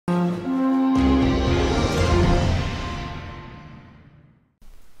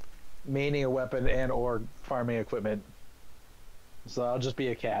maining a weapon and or farming equipment. So I'll just be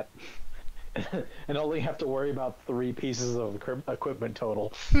a cat. And only have to worry about 3 pieces of equipment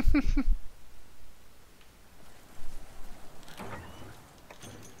total.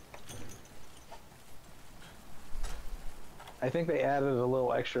 I think they added a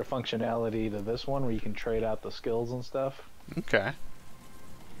little extra functionality to this one where you can trade out the skills and stuff. Okay.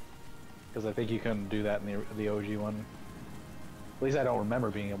 Because I think you couldn't do that in the OG one. At least I don't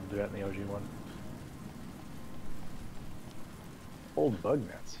remember being able to do that in the OG one. Old bug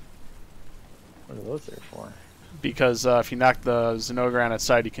nets. What are those there for? Because if you knock the Zenogre on its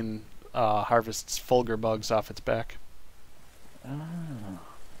side, you can harvest Fulgur bugs off its back. Ah.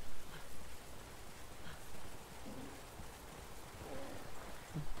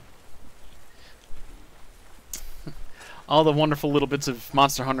 All the wonderful little bits of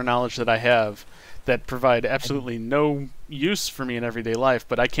Monster Hunter knowledge that I have that provide absolutely no use for me in everyday life,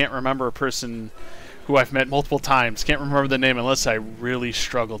 but I can't remember a person who I've met multiple times. Can't remember the name unless I really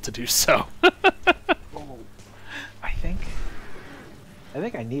struggle to do so. Oh, I think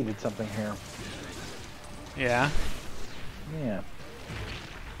I needed something here. Yeah. Yeah.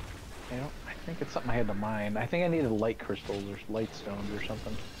 I think it's something I had to mine. I think I needed light crystals or light stones or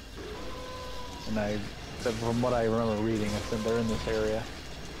something. And from what I remember reading, they're in this area.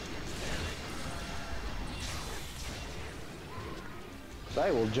 So I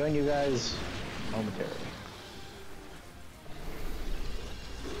will join you guys momentarily.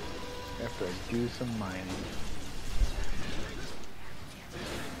 After I do some mining.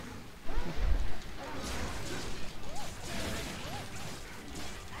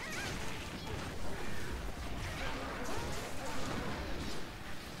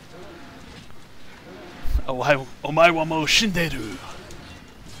 Omae wa mou shinderu.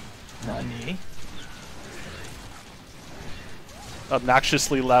 Nani?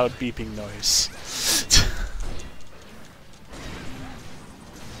 Obnoxiously loud beeping noise.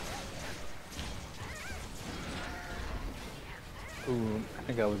 Ooh, I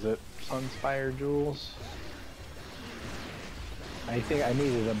think that was it. Sunspire jewels. I think I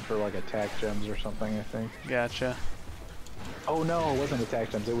needed them for like attack gems or something, I think. Gotcha. Oh no, it wasn't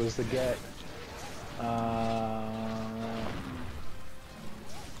attack gems, it was to get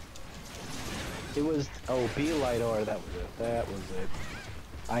it was B light ore, that was it. That was it.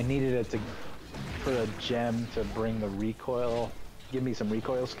 I needed it for a gem to bring the recoil, give me some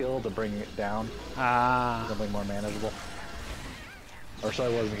recoil skill to bring it down. Ah. Something more manageable. Or so I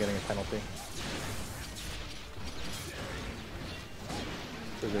wasn't getting a penalty.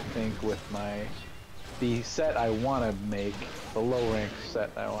 Because I think with the set I want to make, the low rank set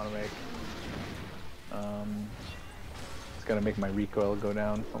I want to make, it's gonna make my recoil go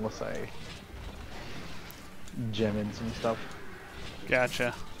down unless I gem in some stuff.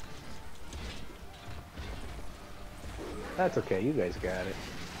 Gotcha. That's okay, you guys got it.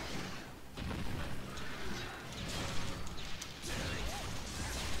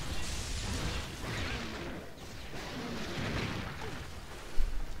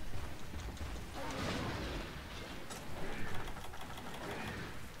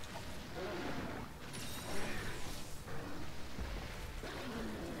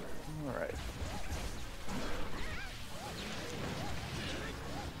 Alright.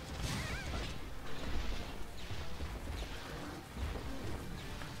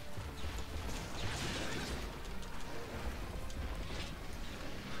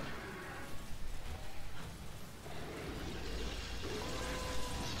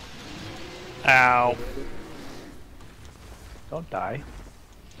 Ow. Don't die.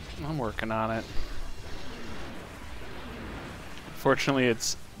 I'm working on it. Fortunately,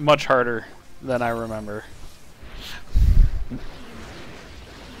 it's much harder than I remember.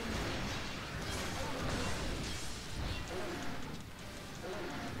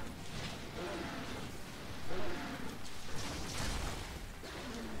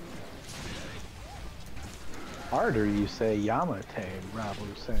 Harder, you say, Yamate,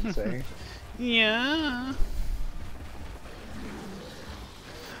 Rabu-sensei. Yeah.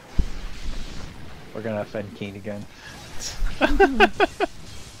 We're gonna offend Keen again.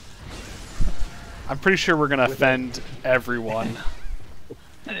 I'm pretty sure we're gonna offend everyone.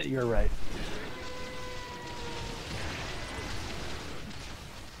 You're right.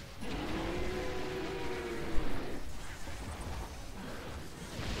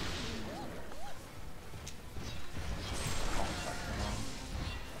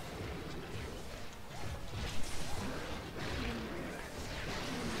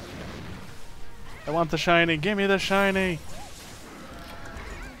 I want the shiny. Give me the shiny.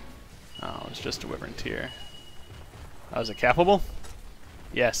 Oh, it's just a Wyvern tier. Oh, is it capable?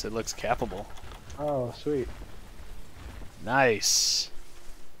 Yes, it looks capable. Oh, sweet. Nice.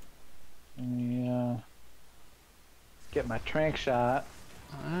 Yeah. Get my trank shot.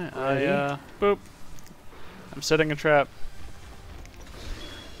 Alright, boop. I'm setting a trap.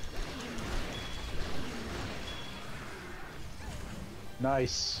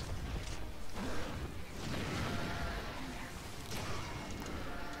 Nice.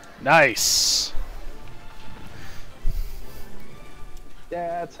 Nice.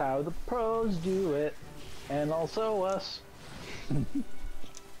 That's how the pros do it. And also us.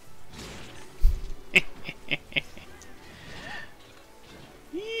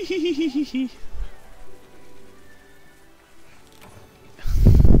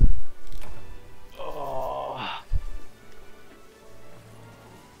 Oh.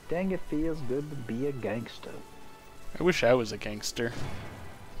 Dang, it feels good to be a gangster. I wish I was a gangster.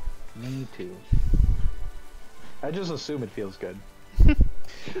 Me too. I just assume it feels good.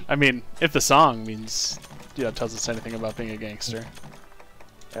 I mean, if the song means, tells us anything about being a gangster.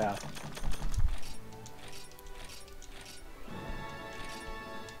 Yeah.